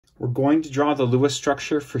we're going to draw the Lewis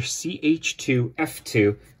structure for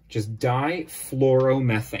CH2F2, which is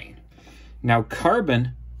difluoromethane. Now,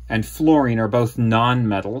 carbon and fluorine are both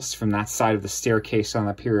nonmetals from that side of the staircase on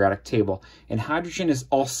the periodic table, and hydrogen is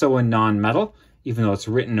also a nonmetal, even though it's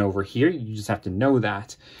written over here. You just have to know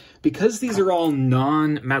that. Because these are all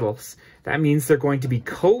nonmetals, that means they're going to be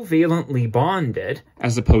covalently bonded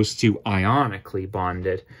as opposed to ionically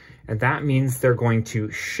bonded. And that means they're going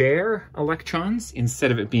to share electrons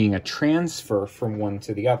instead of it being a transfer from one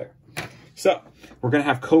to the other. So we're going to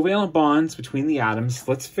have covalent bonds between the atoms.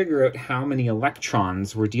 Let's figure out how many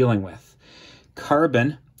electrons we're dealing with.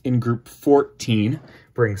 Carbon in group 14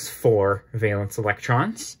 brings 4 valence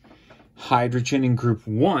electrons. Hydrogen in group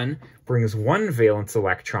 1 brings 1 valence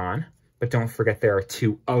electron, but don't forget there are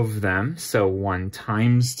 2 of them, so 1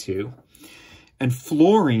 times 2. And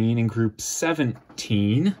fluorine in group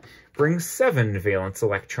 17 brings 7 valence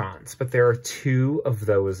electrons, but there are 2 of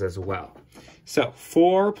those as well. So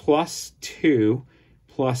 4 plus 2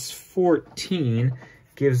 plus 14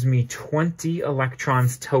 gives me 20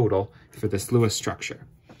 electrons total for this Lewis structure.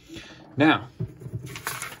 Now,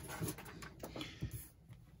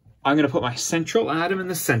 I'm going to put my central atom in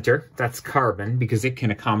the center. That's carbon, because it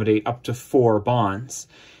can accommodate up to 4 bonds.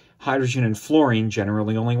 Hydrogen and fluorine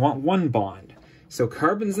generally only want 1 bond. So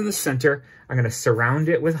carbon's in the center. I'm going to surround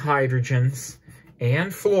it with hydrogens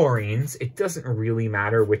and fluorines. It doesn't really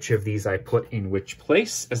matter which of these I put in which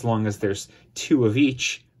place, as long as there's 2 of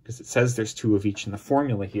each, because it says there's 2 of each in the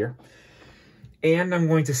formula here. And I'm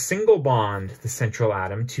going to single bond the central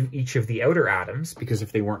atom to each of the outer atoms, because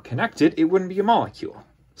if they weren't connected, it wouldn't be a molecule.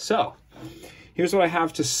 So here's what I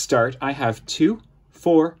have to start. I have 2,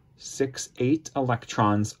 4, 6, 8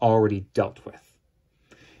 electrons already dealt with.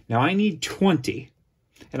 Now I need 20,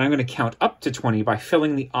 and I'm going to count up to 20 by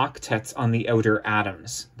filling the octets on the outer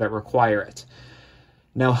atoms that require it.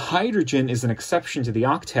 Now hydrogen is an exception to the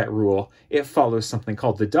octet rule. It follows something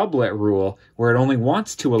called the doublet rule, where it only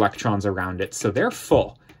wants 2 electrons around it, so they're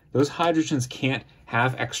full. Those hydrogens can't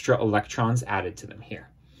have extra electrons added to them here.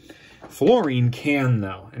 Fluorine can,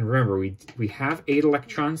 though, and remember, we have 8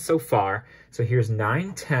 electrons so far, so here's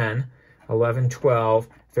 9, 10, 11, 12,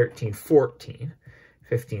 13, 14,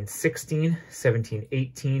 15, 16, 17,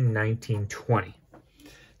 18, 19, 20.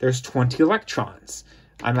 There's 20 electrons.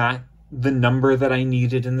 I'm at the number that I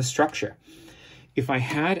needed in the structure. If I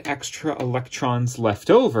had extra electrons left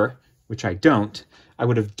over, which I don't, I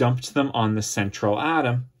would have dumped them on the central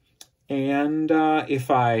atom, and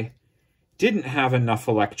if I didn't have enough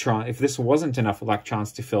if this wasn't enough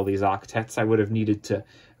electrons to fill these octets, I would have needed to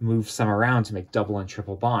move some around to make double and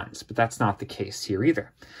triple bonds, but that's not the case here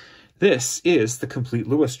either. This is the complete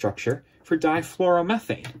Lewis structure for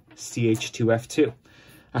difluoromethane, CH2F2.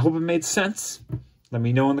 I hope it made sense. Let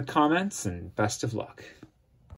me know in the comments, and best of luck.